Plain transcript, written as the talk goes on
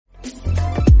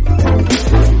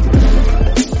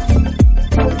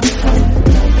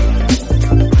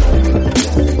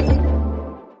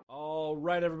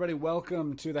right, everybody,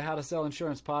 welcome to the How to Sell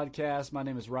Insurance podcast. My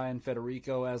name is Ryan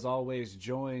Federico, as always,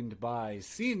 joined by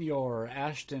Senior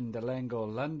Ashton Delango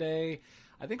Lunde.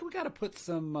 I think we got to put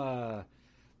some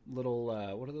little,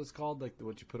 what are those called? Like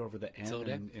what you put over the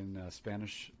N in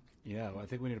Spanish. Yeah, well, I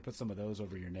think we need to put some of those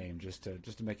over your name just to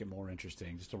make it more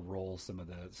interesting, just to roll some of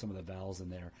the vowels in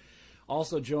there.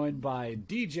 Also joined by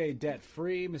DJ Debt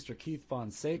Free, Mr. Keith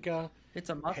Fonseca.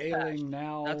 It's a mustache. Hailing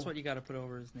now. That's what you got to put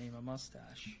over his name, a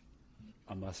mustache.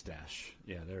 A mustache.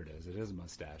 Yeah, there it is. It is a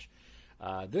mustache.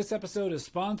 This episode is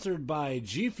sponsored by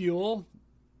G Fuel.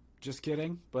 Just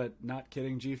kidding, but not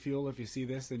kidding, G Fuel. If you see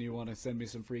this and you want to send me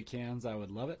some free cans, I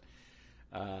would love it.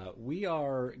 We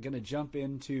are going to jump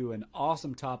into an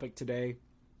awesome topic today: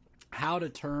 how to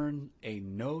turn a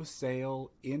no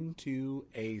sale into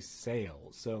a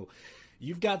sale. So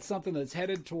you've got something that's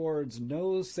headed towards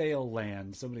no sale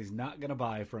land. Somebody's not going to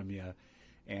buy from you.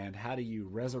 And how do you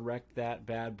resurrect that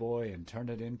bad boy and turn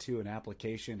it into an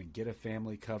application and get a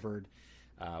family covered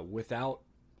without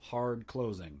hard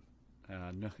closing?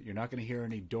 No, you're not going to hear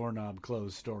any doorknob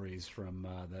close stories from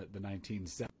the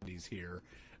 1970s here.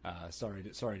 Sorry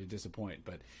to disappoint.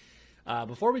 But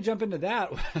before we jump into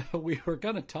that, we were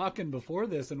kind of talking before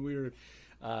this, and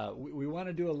we want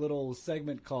to do a little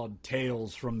segment called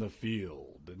Tales from the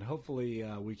Field. And hopefully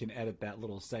we can edit that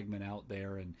little segment out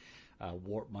there and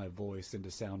warp my voice into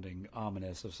sounding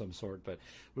ominous of some sort. But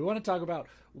we want to talk about,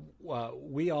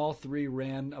 we all three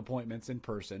ran appointments in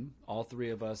person. All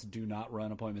three of us do not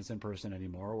run appointments in person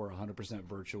anymore. We're 100%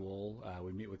 virtual.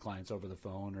 We meet with clients over the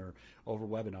phone or over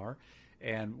webinar.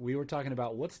 And we were talking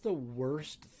about what's the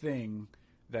worst thing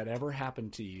that ever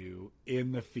happened to you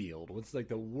in the field? What's like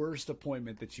the worst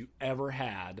appointment that you ever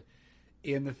had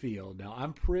in the field? Now,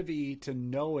 I'm privy to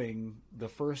knowing the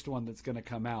first one that's going to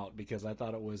come out because I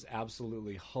thought it was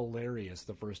absolutely hilarious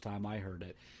the first time I heard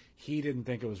it. He didn't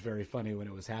think it was very funny when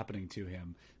it was happening to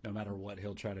him, no matter what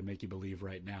he'll try to make you believe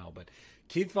right now. But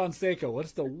Keith Fonseca,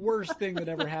 what's the worst thing that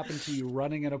ever happened to you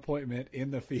running an appointment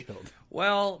in the field?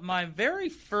 Well, my very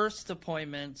first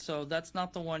appointment, so that's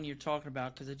not the one you're talking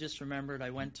about because I just remembered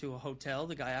I went to a hotel.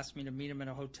 The guy asked me to meet him in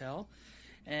a hotel.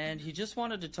 And he just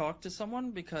wanted to talk to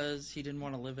someone because he didn't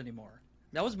want to live anymore.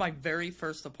 That was my very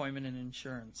first appointment in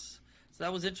insurance. So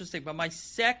that was interesting. But my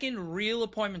second real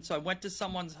appointment, so I went to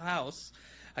someone's house.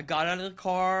 I got out of the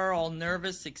car, all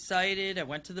nervous, excited. I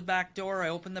went to the back door. I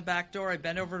opened the back door. I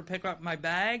bent over to pick up my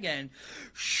bag, and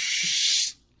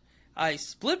I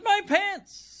split my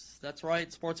pants. That's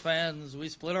right, sports fans. We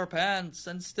split our pants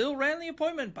and still ran the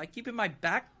appointment by keeping my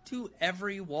back to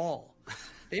every wall.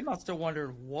 They must have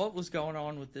wondered what was going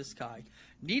on with this guy.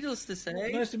 Needless to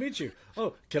say... Nice to meet you.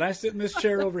 Oh, can I sit in this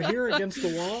chair over here against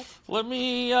the wall? Let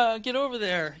me get over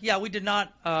there. Yeah, we did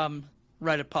not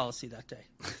write a policy that day.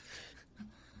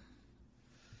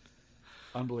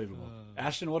 Unbelievable.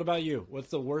 Ashton, what about you? What's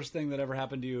the worst thing that ever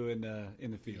happened to you in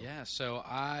the field? Yeah, so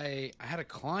I had a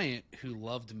client who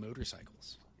loved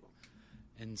motorcycles.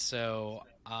 And so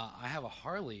I have a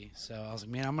Harley. So I was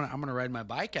like, man, I'm gonna ride my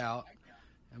bike out.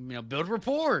 Build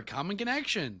rapport, common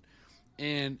connection.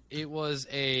 And it was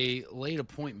a late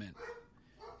appointment.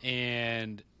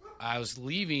 And I was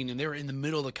leaving, and they were in the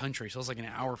middle of the country, so it was like an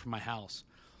hour from my house.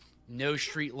 No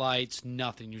street lights,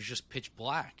 nothing. It was just pitch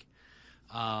black.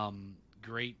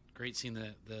 Great seeing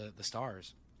the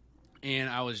stars. And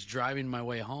I was driving my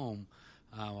way home.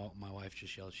 My wife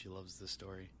just yelled she loves this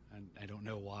story. I don't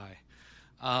know why.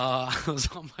 I was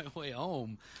on my way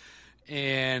home.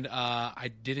 And I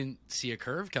didn't see a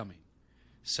curve coming,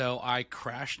 so I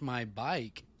crashed my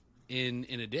bike in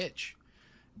a ditch.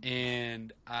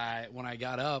 And when I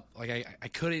got up, like I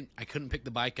couldn't pick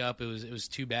the bike up. It was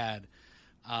too bad.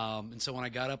 And so when I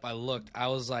got up, I looked. I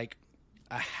was like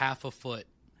a foot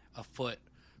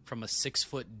from a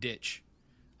 6-foot ditch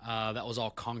that was all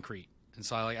concrete. And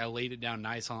so I laid it down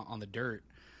nice on the dirt.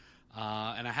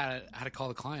 And I had to call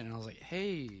the client, and I was like,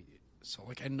 hey, so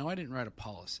I know I didn't write a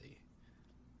policy,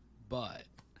 but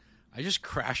I just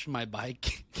crashed my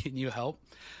bike. Can you help?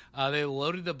 They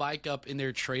loaded the bike up in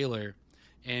their trailer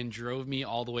and drove me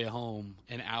all the way home,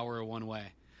 an hour one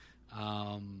way.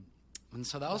 And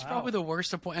so that was probably the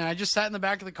worst appointment. And I just sat in the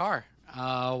back of the car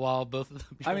while both of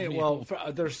them. I mean, well,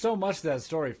 there's so much to that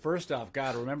story. First off,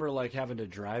 God, remember like having to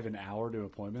drive an hour to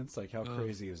appointments? Like how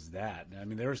crazy is that? I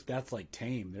mean, that's like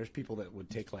tame. There's people that would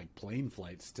take like plane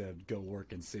flights to go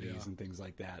work in cities and things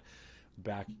like that.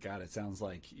 God, it sounds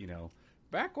like,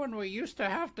 back when we used to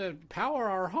have to power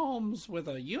our homes with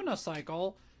a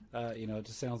unicycle, it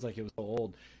just sounds like it was so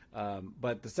old.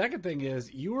 But the second thing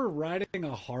is you were riding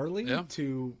a Harley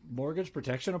to mortgage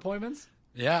protection appointments?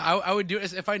 Yeah, I would do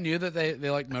it. If I knew that they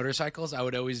like motorcycles, I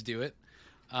would always do it.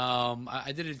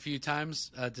 I did it a few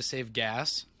times to save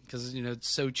gas because it's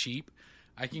so cheap.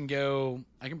 I can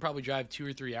probably drive 2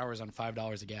 or 3 hours on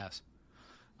 $5 of gas.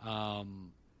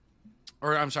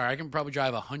 Or I'm sorry, I can probably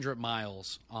drive 100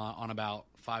 miles on about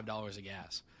 $5 of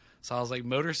gas. So I was like,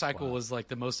 motorcycle was like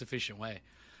the most efficient way.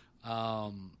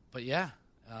 But yeah,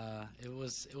 it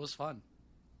was fun.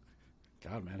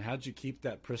 God, man, how'd you keep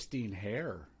that pristine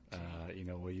hair?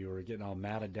 When you were getting all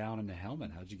matted down in the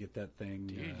helmet, how'd you get that thing?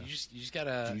 Dude, you just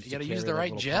gotta to use the that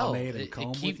right little gel. pomade and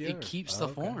comb with you, It keeps the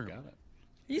form. Got it.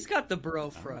 He's got the bro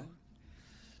fro.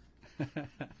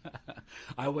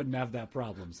 I wouldn't have that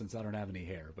problem since I don't have any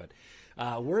hair. But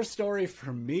worst story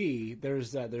for me,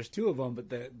 there's two of them. But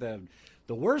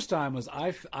the worst time was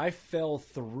I fell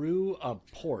through a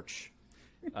porch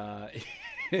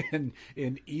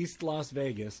in East Las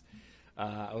Vegas.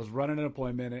 I was running an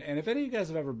appointment, and if any of you guys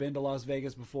have ever been to Las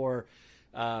Vegas before,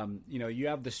 you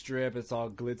have the Strip. It's all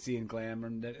glitzy and glamour,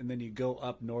 and then you go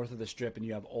up north of the Strip, and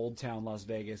you have Old Town Las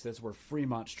Vegas. That's where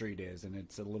Fremont Street is, and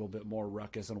it's a little bit more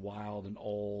ruckus and wild and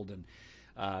old, and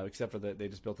except for they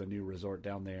just built a new resort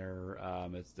down there.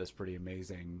 That's pretty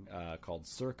amazing, called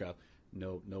Circa.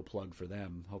 No plug for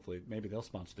them. Hopefully, maybe they'll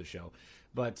sponsor the show.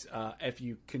 But if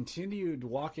you continued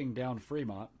walking down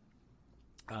Fremont,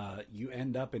 you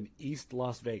end up in East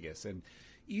Las Vegas, and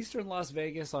Eastern Las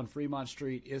Vegas on Fremont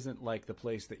Street isn't like the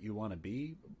place that you want to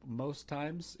be most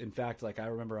times. In fact, like I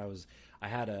remember I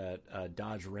had a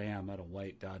Dodge Ram, I had a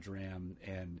white Dodge Ram,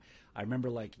 and I remember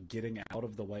like getting out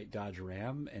of the white Dodge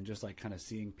Ram and just like kind of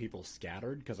seeing people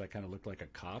scattered because I kind of looked like a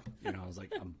cop. I was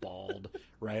like, I'm bald,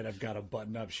 right? I've got a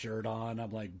button-up shirt on.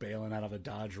 I'm like bailing out of a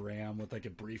Dodge Ram with like a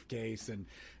briefcase, and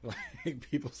like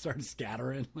people started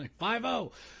scattering like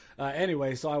 5-0.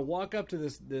 Anyway, so I walk up to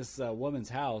this woman's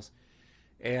house.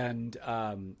 And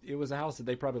it was a house that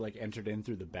they probably like entered in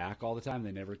through the back all the time.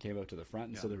 They never came up to the front.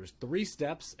 And so there was 3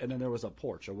 steps, and then there was a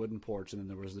porch, a wooden porch, and then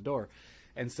there was the door.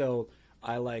 And so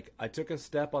I took a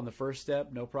step on the first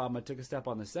step, no problem. I took a step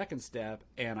on the second step,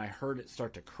 and I heard it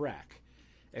start to crack.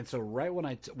 And so right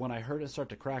when I heard it start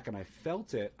to crack and I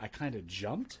felt it, I kind of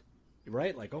jumped,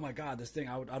 right? Like, oh my God, this thing,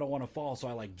 I don't want to fall. So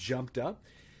I like jumped up.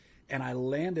 And I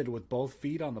landed with both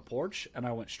feet on the porch, and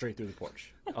I went straight through the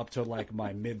porch up to like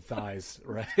my mid thighs,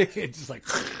 right? It's just like,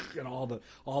 and all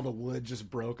the wood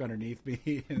just broke underneath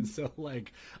me, and so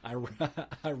like I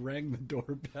rang the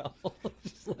doorbell,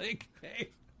 just like, hey,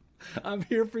 I'm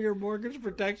here for your mortgage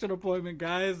protection appointment,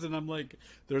 guys, and I'm like,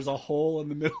 there's a hole in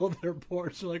the middle of their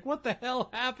porch. They're like, what the hell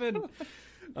happened?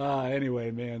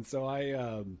 Anyway, man, so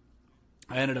I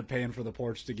ended up paying for the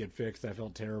porch to get fixed. I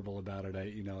felt terrible about it.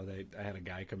 I had a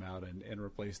guy come out and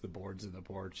replace the boards in the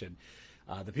porch, and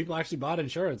the people actually bought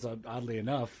insurance, oddly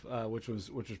enough, which was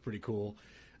pretty cool.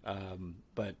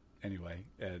 But anyway,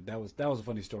 that was a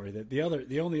funny story.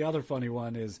 The only other funny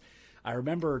one is I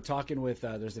remember talking with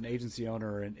there's an agency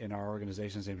owner in our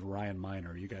organization. His name's Ryan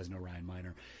Miner. You guys know Ryan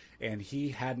Miner, and he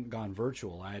hadn't gone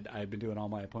virtual. I had been doing all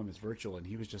my appointments virtual, and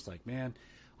he was just like, man,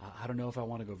 I don't know if I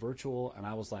want to go virtual. And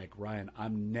I was like, Ryan,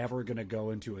 I'm never going to go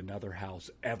into another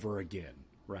house ever again,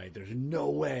 right? There's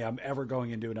no way I'm ever going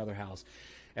into another house.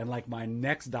 And like my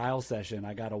next dial session,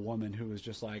 I got a woman who was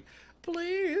just like,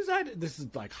 please, this is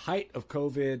like height of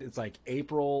COVID. It's like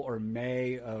April or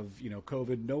May of,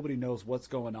 COVID. Nobody knows what's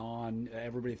going on.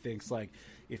 Everybody thinks like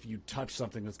if you touch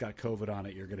something that's got COVID on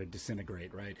it, you're going to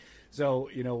disintegrate, right? So,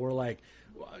 we're like,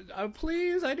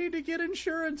 please, I need to get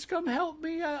insurance. Come help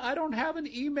me. I don't have an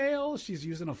email. She's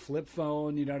using a flip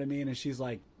phone, you know what I mean? And she's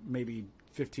like maybe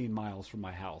 15 miles from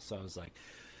my house. So I was like,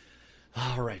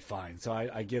 all right, fine. So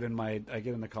I get in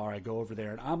the car, I go over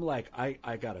there, and I'm like,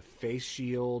 I got a face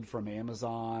shield from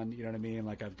Amazon, you know what I mean?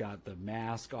 Like I've got the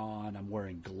mask on, I'm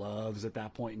wearing gloves at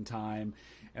that point in time.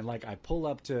 And like I pull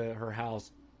up to her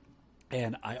house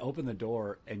and I open the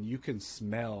door, and you can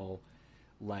smell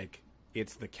like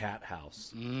it's the cat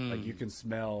house. Like you can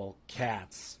smell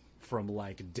cats from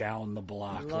like down the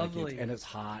block. Lovely. And it's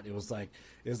hot. It was like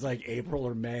April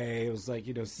or May. It was like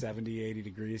 70, 80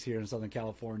 degrees here in Southern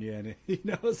California, and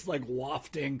it's like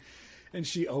wafting. And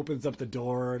she opens up the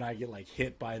door, and I get like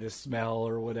hit by the smell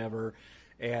or whatever.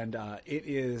 And it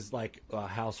is like a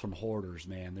house from hoarders,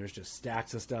 man. There's just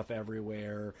stacks of stuff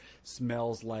everywhere.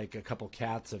 Smells like a couple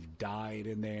cats have died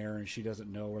in there, and she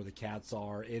doesn't know where the cats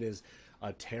are. It is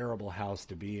a terrible house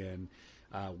to be in.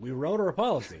 We wrote her a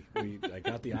policy. I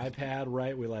got the iPad,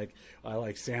 right? I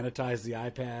sanitized the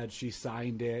iPad. She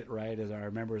signed it, right? As I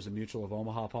remember, as a Mutual of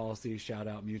Omaha policy. Shout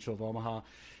out Mutual of Omaha.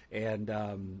 And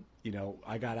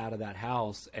I got out of that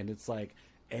house, and it's like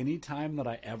anytime that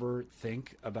I ever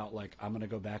think about like I'm gonna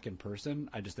go back in person,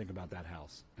 I just think about that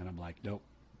house, and I'm like, nope,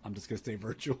 I'm just going to say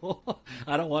virtual.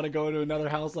 I don't want to go into another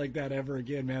house like that ever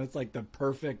again, man. It's like the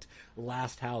perfect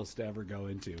last house to ever go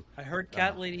into. I heard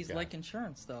cat ladies like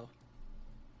insurance, though.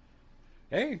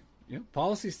 Hey,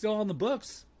 policy's still on the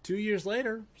books 2 years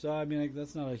later. So, I mean,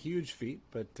 that's not a huge feat,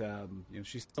 but,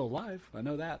 she's still alive. I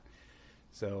know that.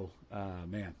 So,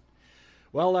 man.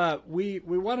 Well, we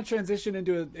want to transition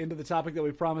into the topic that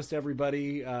we promised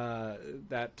everybody,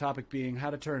 that topic being how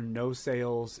to turn no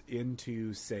sales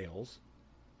into sales.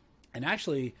 And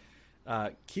actually,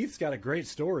 Keith's got a great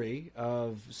story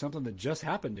of something that just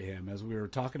happened to him as we were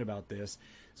talking about this.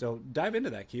 So dive into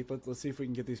that, Keith. Let's see if we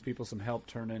can get these people some help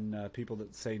turning people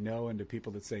that say no into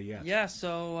people that say yes. Yeah,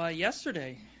 so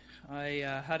yesterday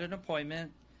I had an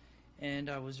appointment, and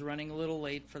I was running a little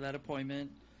late for that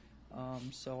appointment.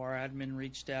 So our admin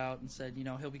reached out and said,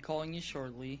 he'll be calling you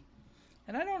shortly.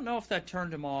 And I don't know if that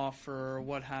turned him off or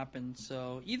what happened.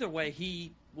 So either way,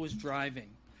 he was driving,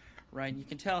 right? You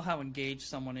can tell how engaged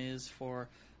someone is for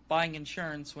buying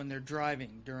insurance when they're driving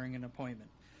during an appointment.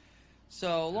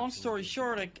 So long story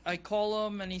short, I call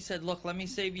him and he said, look, let me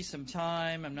save you some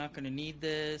time. I'm not going to need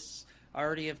this. I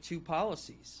already have 2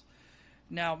 policies.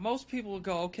 Now, most people would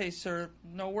go, okay, sir,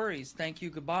 no worries. Thank you.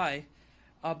 Goodbye.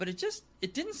 But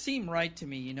it didn't seem right to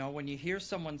me, when you hear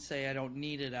someone say I don't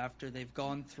need it after they've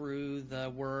gone through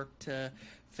the work to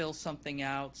fill something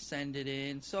out, send it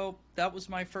in. So that was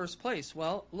my first place.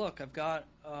 Well, look, I've got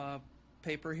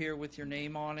paper here with your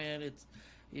name on it. It's,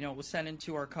 it was sent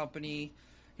into our company.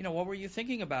 What were you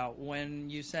thinking about when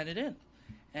you sent it in?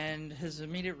 And his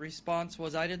immediate response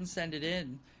was, I didn't send it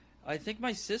in. I think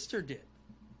my sister did.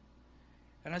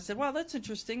 And I said, wow, that's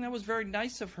interesting. That was very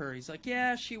nice of her. He's like,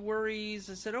 yeah, she worries.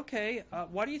 I said, okay,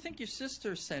 why do you think your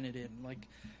sister sent it in? Like,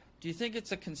 do you think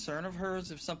it's a concern of hers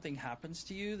if something happens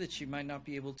to you that she might not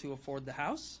be able to afford the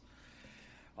house?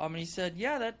 And he said,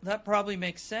 yeah, that probably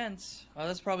makes sense.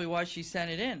 That's probably why she sent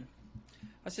it in.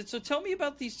 I said, so tell me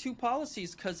about these 2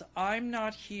 policies, because I'm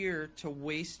not here to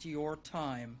waste your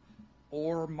time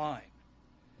or mine.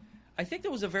 I think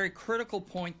that was a very critical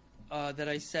point that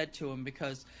I said to him,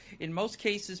 because in most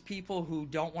cases, people who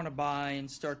don't want to buy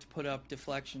and start to put up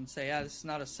deflections, say, this is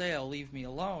not a sale, leave me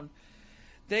alone.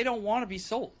 They don't want to be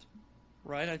sold,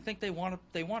 right? I think they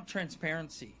want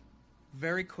transparency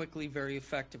very quickly, very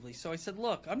effectively. So I said,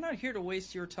 look, I'm not here to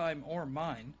waste your time or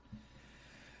mine,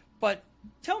 but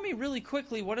tell me really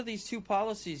quickly, what are these 2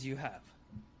 policies you have?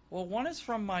 Well, one is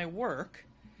from my work,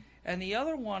 and the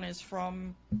other one is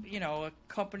from, a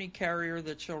company carrier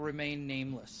that shall remain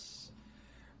nameless.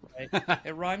 Right?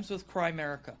 It rhymes with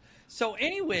Crimerica. So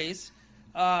anyways,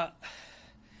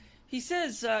 he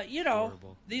says,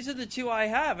 these are the 2 I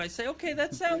have. I say, okay,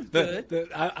 that sounds good.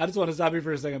 I just want to stop you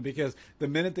for a second, because the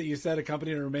minute that you said a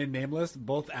company to remain nameless,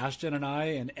 both Ashton and I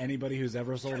and anybody who's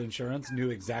ever sold insurance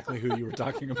knew exactly who you were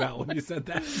talking about when you said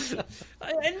that.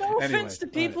 And no offense to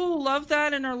people who love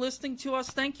that and are listening to us.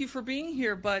 Thank you for being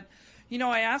here. But,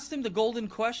 I asked him the golden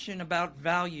question about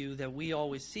value that we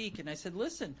always seek. And I said,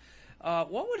 listen,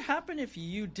 what would happen if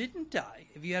you didn't die?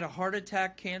 If you had a heart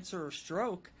attack, cancer, or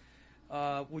stroke,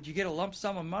 would you get a lump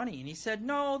sum of money? And he said,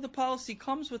 no, the policy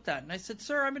comes with that. And I said,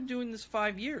 sir, I've been doing this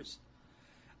 5 years.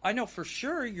 I know for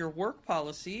sure your work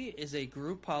policy is a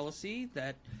group policy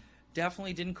that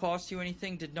definitely didn't cost you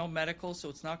anything, did no medical, so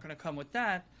it's not going to come with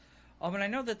that. And I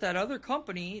know that other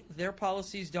company, their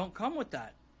policies don't come with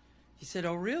that. He said,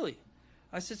 oh, really?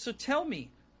 I said, so tell me,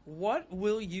 what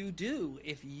will you do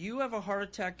if you have a heart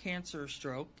attack, cancer, or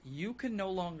stroke, you can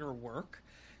no longer work,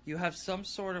 you have some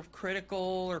sort of critical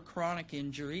or chronic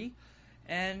injury,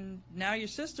 and now your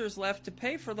sister's left to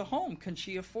pay for the home. Can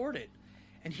she afford it?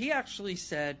 And he actually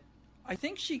said, I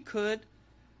think she could,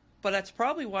 but that's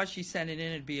probably why she sent it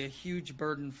in. It'd be a huge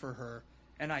burden for her.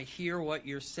 And I hear what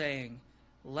you're saying.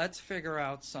 Let's figure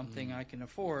out something I can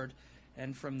afford,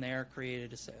 and from there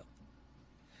created a sale.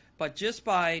 But just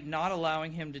by not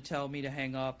allowing him to tell me to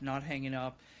hang up, not hanging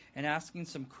up, and asking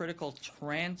some critical,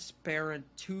 transparent,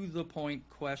 to-the-point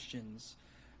questions,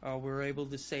 we were able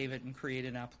to save it and create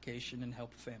an application and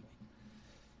help a family.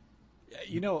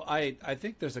 I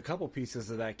think there's a couple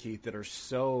pieces of that, Keith, that are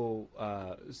so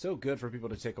good for people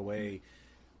to take away.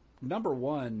 Number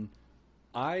one,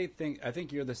 I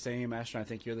think you're the same, Ashton. I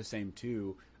think you're the same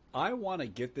too. I want to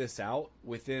get this out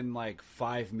within like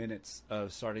 5 minutes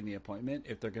of starting the appointment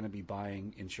if they're going to be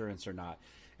buying insurance or not.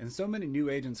 And so many new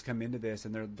agents come into this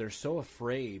and they're so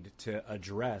afraid to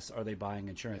address, are they buying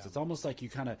insurance? Yeah. It's almost like you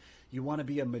want to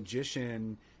be a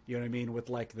magician, you know what I mean, with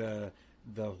like the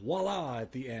the voila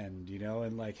at the end, you know,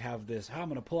 and like have this, I'm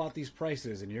going to pull out these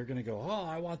prices and you're going to go, oh,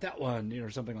 I want that one, you know, or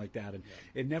something like that. And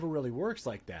it never really works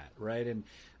like that, right? And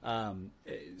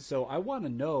so I want to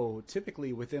know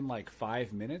typically within like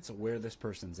 5 minutes where this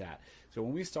person's at. So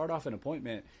when we start off an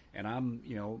appointment and I'm,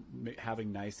 you know,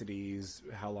 having niceties,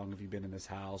 how long have you been in this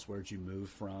house? Where'd you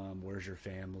move from? Where's your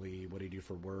family? What do you do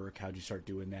for work? How'd you start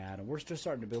doing that? And we're just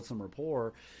starting to build some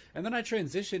rapport. And then I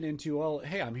transition into, well,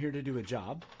 hey, I'm here to do a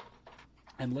job.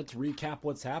 And let's recap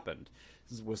what's happened.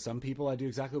 With some people, I do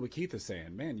exactly what Keith is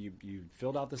saying. Man, you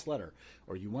filled out this letter,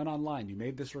 or you went online, you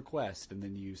made this request, and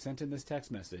then you sent in this text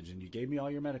message, and you gave me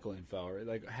all your medical info, or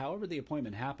like however the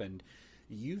appointment happened.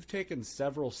 You've taken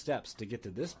several steps to get to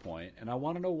this point, and I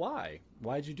want to know why.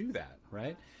 Why'd you do that,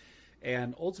 right?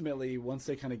 And ultimately, once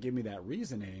they kind of give me that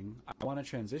reasoning, I want to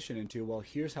transition into, well,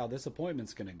 here's how this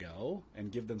appointment's going to go,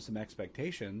 and give them some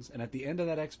expectations. And at the end of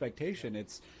that expectation,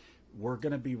 it's, we're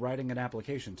going to be writing an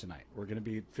application tonight. We're going to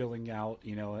be filling out,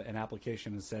 you know, an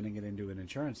application and sending it into an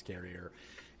insurance carrier.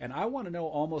 And I want to know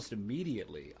almost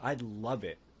immediately. I'd love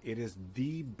it. It is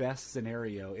the best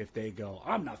scenario if they go,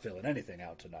 I'm not filling anything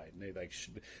out tonight. And they like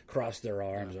cross their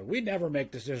arms, or we never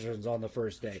make decisions on the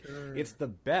first day. Sure. It's the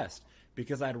best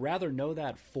because I'd rather know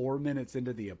that 4 minutes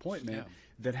into the appointment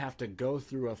than have to go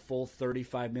through a full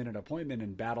 35-minute appointment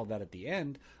and battle that at the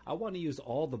end. I want to use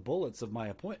all the bullets of my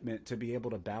appointment to be able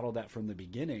to battle that from the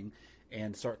beginning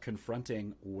and start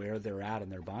confronting where they're at in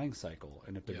their buying cycle.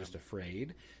 And if they're just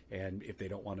afraid, and if they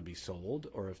don't want to be sold,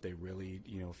 or if they really,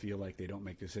 you know, feel like they don't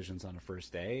make decisions on a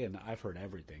first day. And I've heard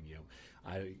everything, you know,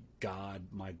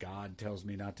 my God tells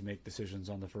me not to make decisions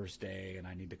on the first day, and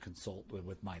I need to consult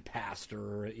with my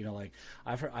pastor. You know, like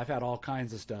I've had all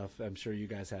kinds of stuff. I'm sure you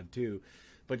guys have too.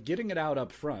 But getting it out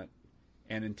up front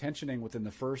and intentioning within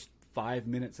the first 5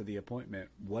 minutes of the appointment,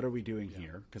 what are we doing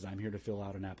here? Because I'm here to fill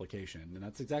out an application. And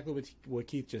that's exactly what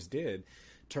Keith just did.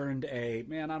 Turned a,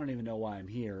 man, I don't even know why I'm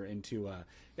here, into a,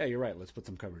 yeah, you're right, let's put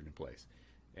some coverage in place.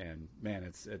 And man,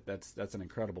 that's an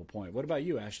incredible point. What about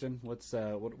you, Ashton? What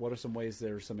are some ways,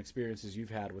 there are some experiences you've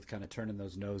had with kind of turning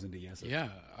those no's into yeses? Yeah,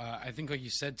 I think like you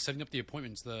said, setting up the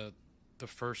appointment's the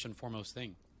first and foremost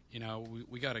thing. You know,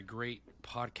 we got a great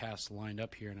podcast lined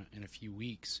up here in a few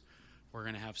weeks. We're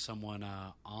going to have someone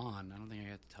on. I don't think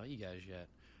I got to tell you guys yet.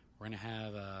 We're going to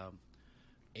have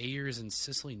Ayers and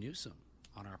Cicely Newsom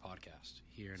on our podcast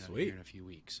here in a few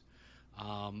weeks.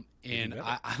 And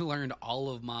I learned all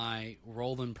of my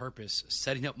role and purpose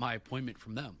setting up my appointment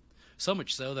from them. So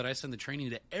much so that I send the training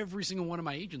to every single one of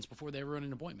my agents before they ever run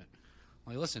an appointment.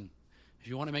 I'm like, listen, if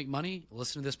you want to make money,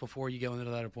 listen to this before you go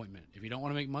into that appointment. If you don't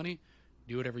want to make money,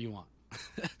 do whatever you want.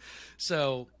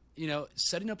 So, you know,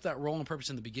 setting up that role and purpose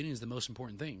in the beginning is the most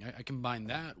important thing. I combine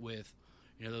that with,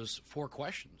 you know, those 4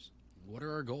 questions. What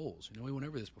are our goals? You know, we went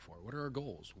over this before. What are our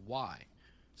goals? Why?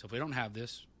 So if we don't have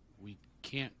this, we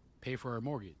can't pay for our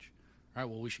mortgage. All right,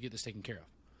 well, we should get this taken care of.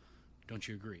 Don't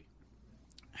you agree?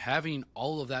 Having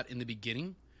all of that in the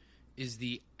beginning is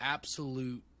the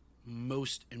absolute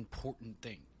most important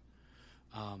thing,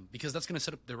 because that's going to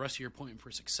set up the rest of your appointment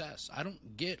for success. I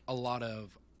don't get a lot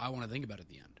of, I want to think about it at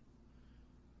the end,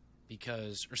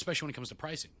 because, or especially when it comes to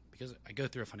pricing, because I go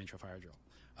through a financial fire drill.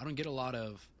 I don't get a lot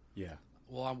of,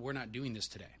 well, we're not doing this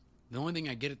today. The only thing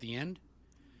I get at the end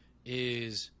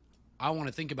is, I want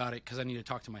to think about it because I need to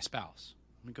talk to my spouse.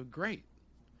 I'm going to go, great.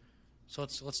 So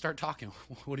let's start talking.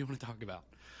 What do you want to talk about?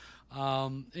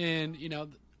 And, you know,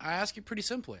 I ask you pretty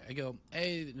simply. I go,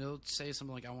 hey, you know, let's say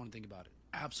something like, I want to think about it.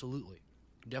 Absolutely.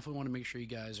 Definitely want to make sure you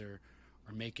guys are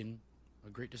making a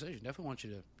great decision. Definitely want you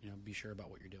to, you know, be sure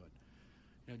about what you're doing.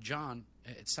 You know, John,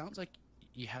 it sounds like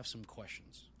you have some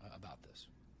questions about this.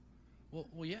 Well,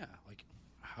 yeah. Like,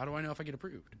 how do I know if I get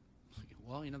approved? Like,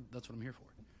 well, you know, that's what I'm here for.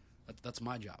 That's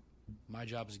my job. My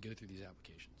job is to go through these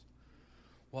applications.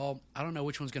 Well, I don't know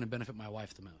which one's going to benefit my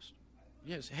wife the most.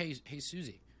 Yes. Hey,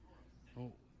 Susie.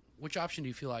 Well, which option do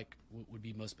you feel like would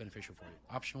be most beneficial for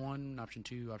you? Option 1, option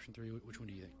 2, option 3. Which one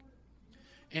do you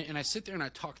think? And I sit there and I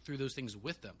talk through those things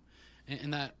with them.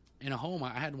 And that in a home,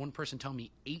 I had one person tell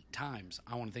me 8 times,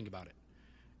 I want to think about it.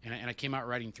 And I came out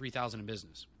writing 3,000 in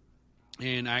business.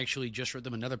 And I actually just wrote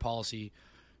them another policy,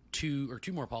 2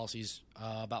 more policies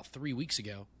about 3 weeks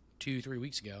ago. 2-3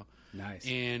 weeks ago. Nice.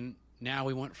 And now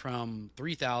we went from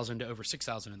 3,000 to over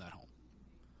 6,000 in that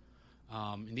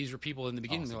home. And these were people in the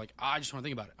beginning. Awesome. They're like, I just want to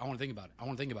think about it. I want to think about it. I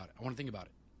want to think about it. I want to think about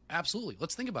it. Absolutely.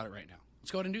 Let's think about it right now. Let's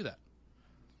go ahead and do that.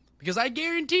 Because I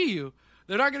guarantee you,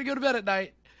 they're not going to go to bed at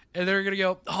night and they're going to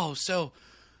go, oh, so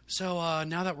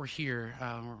now that we're here,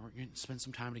 we're going to spend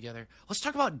some time together. Let's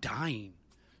talk about dying.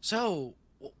 So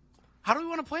how do we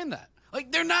want to plan that?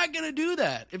 Like, they're not going to do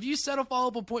that. If you set a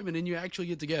follow-up appointment and you actually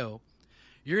get to go,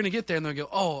 You're going to get there and they'll go,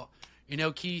 oh,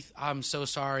 Keith, I'm so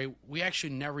sorry. We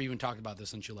actually never even talked about this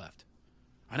since you left.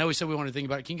 I know we said we wanted to think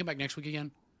about it. Can you come back next week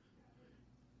again?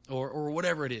 Or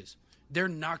whatever it is. They're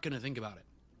not going to think about it.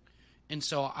 And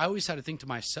so I always had to think to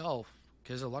myself,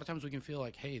 because a lot of times we can feel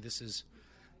like, hey, this is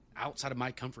outside of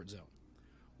my comfort zone,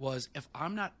 was if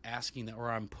I'm not asking them,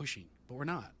 or I'm pushing, but we're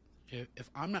not. If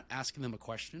I'm not asking them a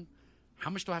question, how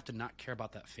much do I have to not care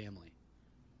about that family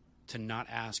to not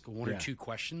ask one or two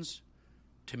questions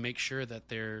to make sure that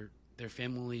their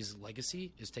family's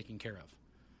legacy is taken care of?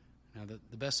 Now,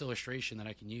 the best illustration that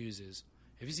I can use is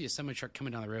if you see a semi truck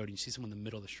coming down the road and you see someone in the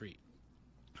middle of the street,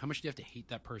 how much do you have to hate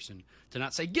that person to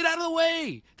not say, get out of the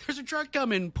way, there's a truck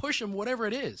coming, push him, whatever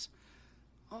it is?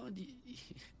 Oh,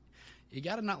 you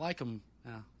got to not like them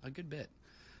a good bit.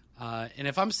 And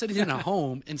if I'm sitting in a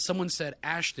home and someone said,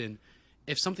 Ashton,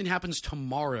 if something happens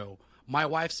tomorrow, my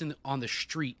wife's on the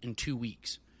street in 2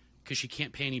 weeks because she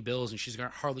can't pay any bills and she's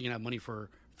hardly going to have money for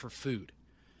food.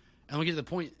 And we get to the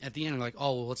point at the end, we're like,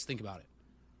 oh, well, let's think about it.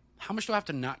 How much do I have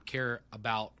to not care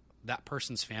about that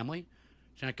person's family?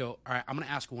 To not go, all right, I'm going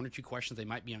to ask one or two questions. They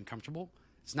might be uncomfortable.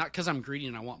 It's not because I'm greedy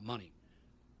and I want money.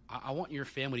 I want your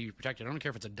family to be protected. I don't care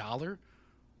if it's $1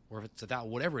 or if it's $1,000,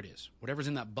 whatever it is, whatever's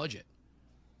in that budget.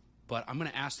 But I'm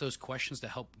going to ask those questions to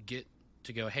help get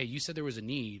to go, hey, you said there was a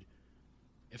need.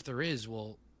 If there is,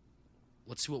 well,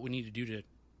 let's see what we need to do to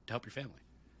help your family.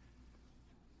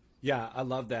 Yeah, I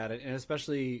love that. And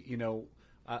especially,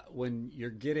 when you're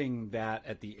getting that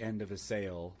at the end of a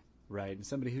sale, right? And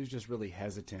somebody who's just really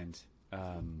hesitant,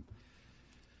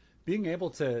 being able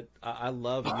to, I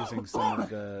love using some of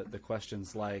the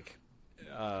questions like,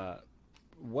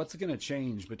 what's going to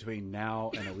change between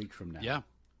now and a week from now? Yeah.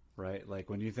 Right? Like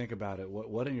when you think about it,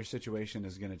 what in your situation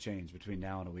is going to change between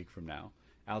now and a week from now?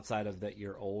 Outside of that,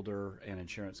 you're older and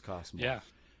insurance costs more. Yeah.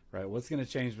 Right. What's going to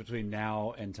change between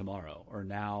now and tomorrow, or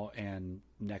now and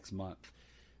next month?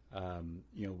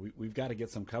 We've got to get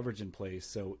some coverage in place.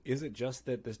 So is it just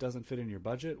that this doesn't fit in your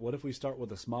budget? What if we start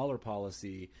with a smaller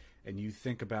policy and you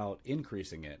think about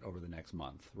increasing it over the next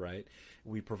month, right?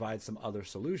 We provide some other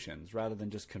solutions rather than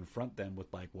just confront them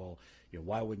with like, well,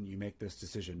 why wouldn't you make this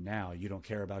decision now? You don't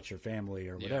care about your family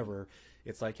or whatever.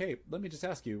 Yeah. It's like, hey, let me just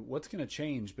ask you, what's going to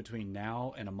change between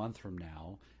now and a month from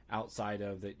now, outside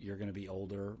of that you're going to be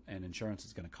older and insurance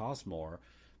is going to cost more?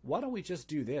 Why don't we just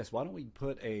do this? Why don't we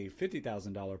put a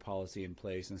 $50,000 policy in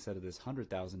place instead of this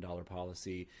 $100,000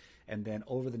 policy? And then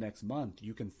over the next month,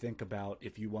 you can think about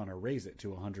if you want to raise it to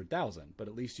 $100,000, but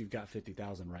at least you've got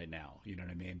 $50,000 right now. You know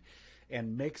what I mean?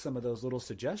 And make some of those little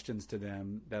suggestions to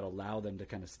them that allow them to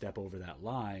kind of step over that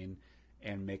line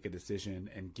and make a decision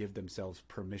and give themselves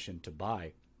permission to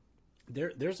buy.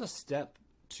 There's a step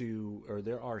to, or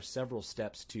there are several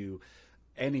steps to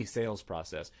any sales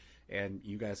process. And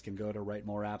you guys can go to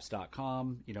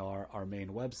writemoreapps.com, our main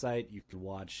website. You can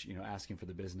watch, Asking for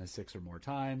the Business 6 or more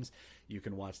times. You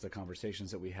can watch the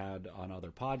conversations that we had on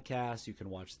other podcasts. You can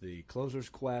watch the Closer's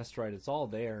Quest, right? It's all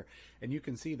there. And you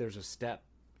can see there's a step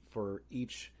for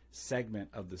each segment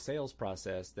of the sales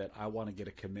process that I want to get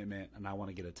a commitment and I want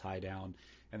to get a tie down.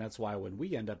 And that's why when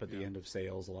we end up at the end of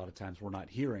sales, a lot of times we're not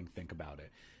hearing, think about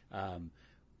it.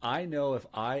 I know if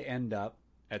I end up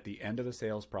at the end of a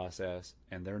sales process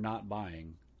and they're not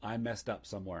buying, I messed up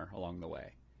somewhere along the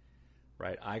way,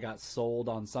 right? I got sold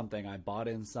on something. I bought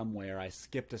in somewhere. I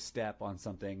skipped a step on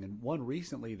something. And one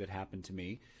recently that happened to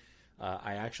me,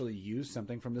 I actually used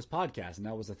something from this podcast. And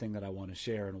that was the thing that I want to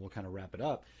share, and we'll kind of wrap it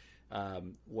up,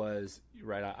 was,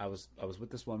 right, I was with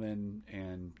this woman,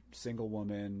 and single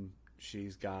woman.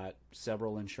 She's got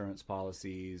several insurance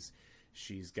policies.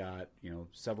 She's got,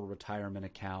 several retirement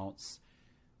accounts.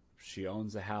 She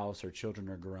owns a house. Her children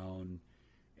are grown.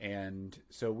 And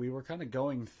so we were kind of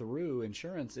going through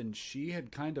insurance, and she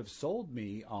had kind of sold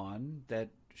me on that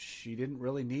she didn't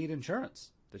really need insurance,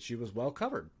 that she was well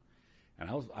covered. And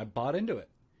I bought into it.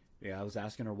 Yeah, I was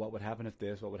asking her what would happen if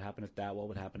this, what would happen if that, what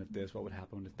would happen if this, what would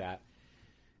happen if that.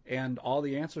 And all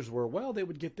the answers were, well, they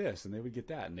would get this and they would get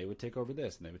that and they would take over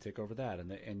this and they would take over that.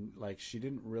 And like she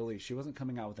wasn't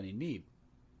coming out with any need.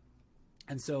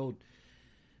 And so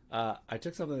I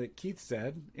took something that Keith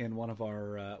said in one of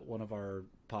our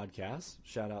podcasts.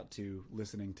 Shout out to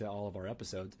listening to all of our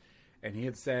episodes. And he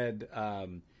had said,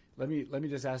 let me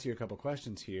just ask you a couple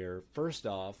questions here. First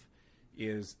off,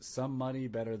 is some money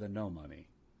better than no money?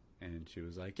 And she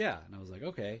was like, yeah. And I was like,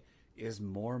 okay. Is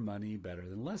more money better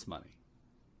than less money?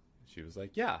 She was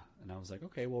like, yeah. And I was like,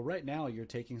 okay, well, right now you're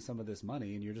taking some of this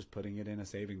money and you're just putting it in a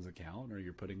savings account, or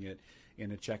you're putting it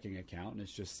in a checking account, and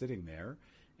it's just sitting there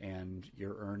and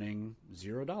you're earning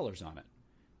 $0 on it,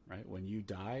 right? When you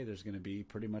die, there's going to be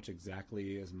pretty much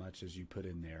exactly as much as you put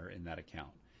in there in that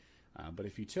account. But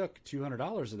if you took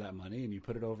 $200 of that money and you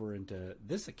put it over into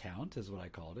this account, is what I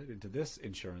called it, into this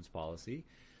insurance policy,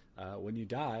 when you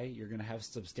die, you're going to have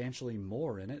substantially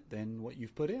more in it than what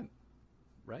you've put in,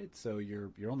 right? So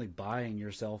you're only buying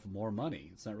yourself more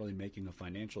money. It's not really making a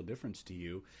financial difference to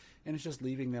you, and it's just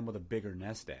leaving them with a bigger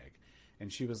nest egg.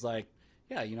 And she was like,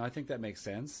 yeah, I think that makes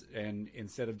sense. And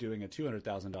instead of doing a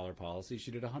 $200,000 policy,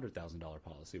 she did a $100,000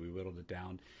 policy. We whittled it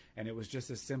down, and it was just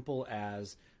as simple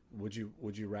as, would you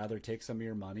rather take some of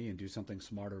your money and do something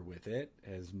smarter with it?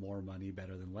 Is more money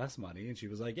better than less money? And she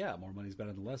was like, yeah, more money is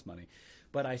better than less money.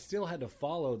 But I still had to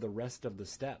follow the rest of the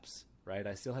steps, right?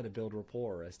 I still had to build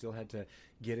rapport. I still had to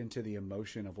get into the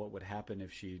emotion of what would happen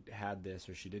if she had this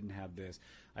or she didn't have this.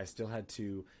 I still had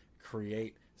to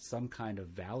create some kind of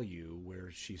value where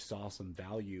she saw some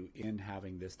value in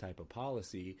having this type of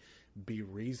policy, be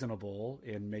reasonable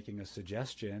in making a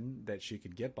suggestion that she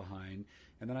could get behind.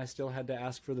 And then I still had to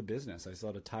ask for the business. I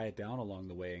still had to tie it down along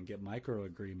the way and get micro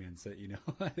agreements that,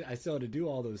 I still had to do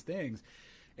all those things.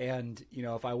 And,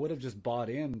 if I would have just bought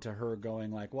into her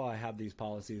going like, well, I have these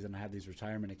policies and I have these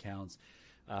retirement accounts,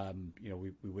 we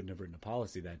wouldn't have written a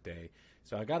policy that day.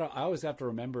 So I always have to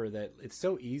remember that it's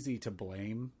so easy to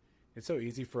blame. It's so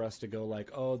easy for us to go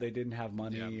like, oh, they didn't have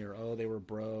money, or oh, they were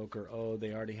broke, or oh,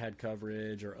 they already had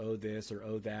coverage, or oh, this, or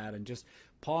oh, that, and just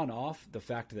pawn off the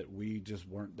fact that we just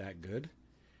weren't that good,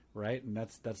 right? And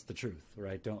that's the truth,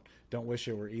 right? Don't wish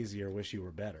it were easier, wish you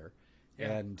were better.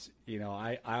 Yeah. And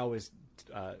I always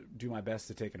do my best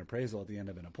to take an appraisal at the end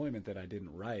of an appointment that I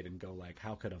didn't write and go like,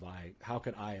 how could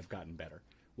I have gotten better?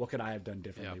 What could I have done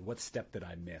differently? Yeah. What step did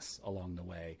I miss along the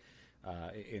way?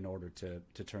 In order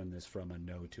to turn this from a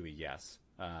no to a yes.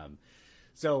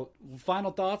 So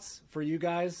final thoughts for you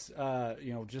guys,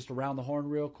 just around the horn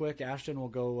real quick. Ashton, we'll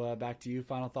go back to you.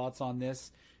 Final thoughts on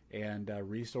this and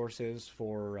resources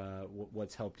for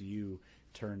what's helped you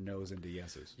turn no's into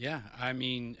yeses. Yeah, I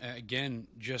mean, again,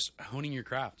 just honing your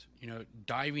craft,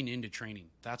 diving into training.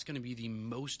 That's going to be the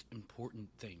most important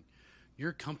thing.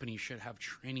 Your company should have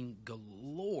training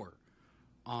galore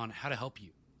on how to help you.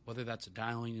 Whether that's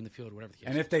dialing in the field, whatever the case.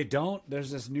 And if they don't,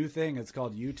 there's this new thing. It's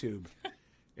called YouTube,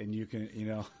 and you can,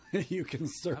 you can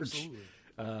search.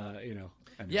 Absolutely.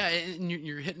 Yeah, and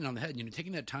you're hitting it on the head.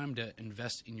 Taking that time to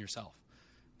invest in yourself.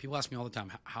 People ask me all the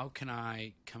time, how can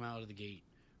I come out of the gate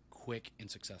quick and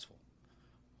successful?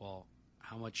 Well,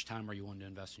 how much time are you willing to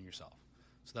invest in yourself?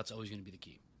 So that's always going to be the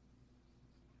key.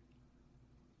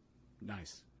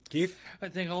 Nice, Keith. I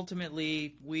think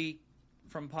ultimately we,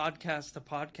 from podcast to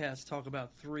podcast, talk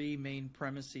about three main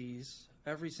premises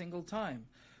every single time.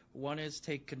 One is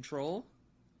take control.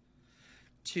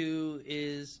 Two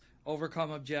is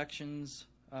overcome objections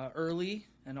early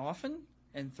and often.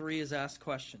 And three is ask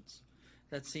questions.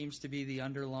 That seems to be the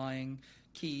underlying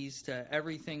keys to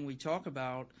everything we talk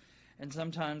about. And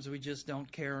sometimes we just don't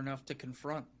care enough to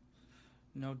confront.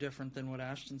 No different than what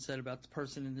Ashton said about the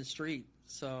person in the street.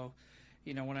 So,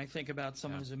 when I think about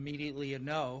someone who's immediately a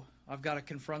no, I've got to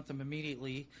confront them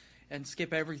immediately and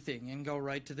skip everything and go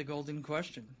right to the golden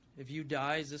question. If you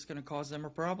die, is this going to cause them a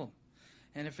problem?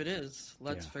 And if it is,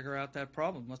 let's figure out that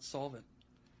problem. Let's solve it.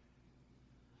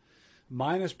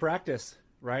 Mine is practice,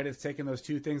 right? It's taking those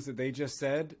two things that they just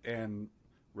said and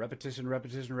repetition,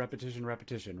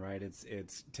 right?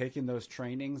 It's taking those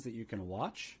trainings that you can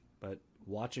watch, but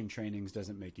watching trainings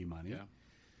doesn't make you money. Yeah.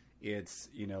 It's,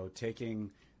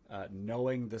 taking...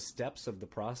 knowing the steps of the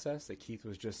process that Keith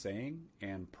was just saying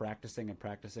and practicing, but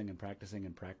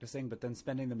then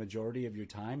spending the majority of your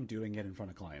time doing it in front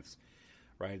of clients,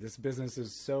 right? This business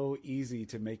is so easy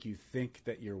to make you think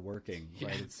that you're working,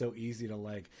 right? It's so easy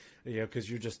to because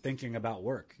you're just thinking about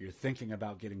work. You're thinking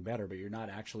about getting better, but you're not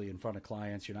actually in front of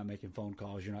clients. You're not making phone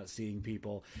calls. You're not seeing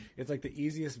people. It's like the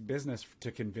easiest business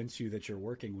to convince you that you're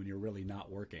working when you're really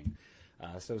not working.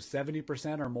 So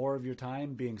 70% or more of your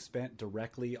time being spent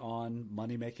directly on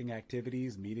money-making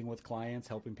activities, meeting with clients,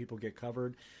 helping people get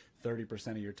covered, 30%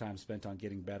 of your time spent on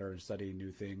getting better and studying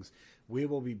new things. We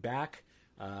will be back,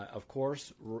 of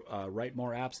course,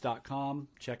 writemoreapps.com.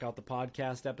 Check out the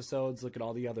podcast episodes. Look at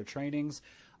all the other trainings.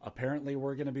 Apparently,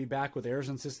 we're going to be back with Ayers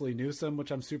and Cicely Newsom,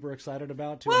 which I'm super excited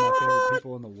about, two of my favorite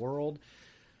people in the world.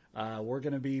 We're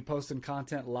going to be posting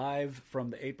content live from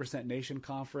the 8% Nation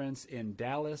Conference in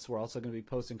Dallas. We're also going to be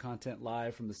posting content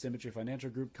live from the Symmetry Financial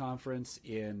Group Conference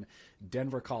in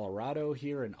Denver, Colorado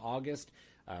here in August.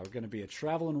 We're going to be a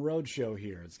travel and road show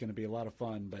here. It's going to be a lot of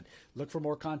fun, but look for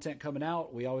more content coming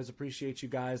out. We always appreciate you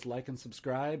guys. Like and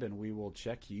subscribe, and we will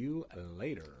check you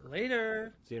later.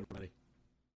 Later. See you, everybody.